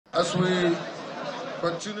as we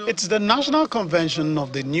continue. It's the National Convention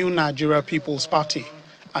of the New Nigeria People's Party,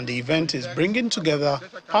 and the event is bringing together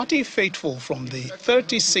party faithful from the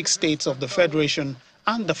 36 states of the Federation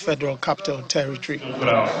and the Federal Capital Territory.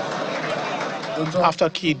 After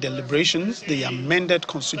key deliberations, the amended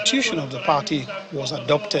constitution of the party was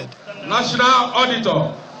adopted. National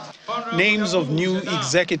Auditor. Names of new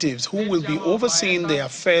executives who will be overseeing the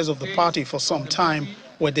affairs of the party for some time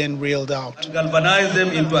were then railed out. Galvanize them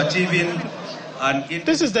into achieving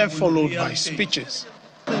This is then followed by speeches.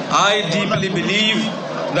 I deeply believe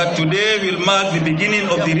that today will mark the beginning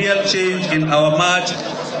of the real change in our march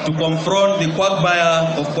to confront the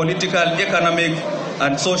quagmire of political, economic,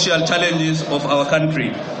 and social challenges of our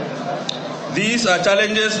country. These are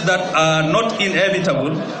challenges that are not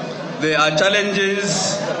inevitable. They are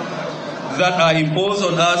challenges that are imposed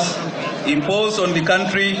on us, imposed on the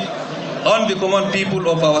country, on the common people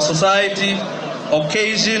of our society,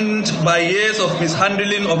 occasioned by years of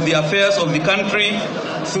mishandling of the affairs of the country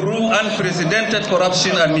through unprecedented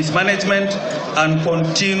corruption and mismanagement and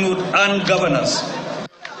continued ungovernance.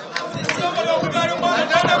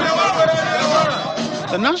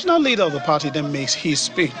 The national leader of the party then makes his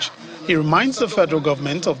speech. He reminds the federal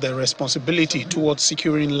government of their responsibility towards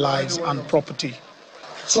securing lives and property.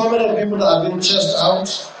 So many people are being chased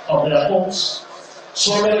out of their homes.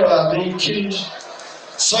 So many are being killed.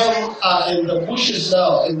 Some are in the bushes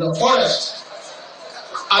now, in the forest,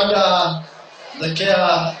 under the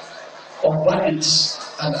care of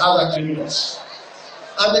bandits and other criminals.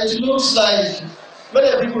 And it looks like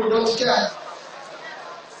many people don't care.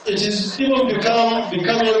 It is even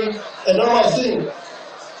becoming a normal thing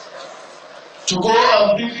to go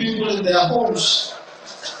and beat people in their homes,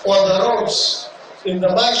 on the roads, in the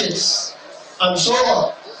markets, and so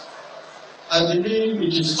on. I believe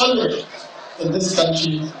it is only in this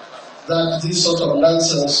country that this sort of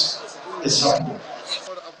nonsense is happening.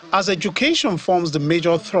 As education forms the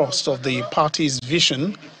major thrust of the party's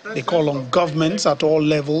vision, they call on governments at all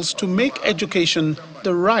levels to make education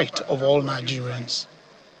the right of all Nigerians.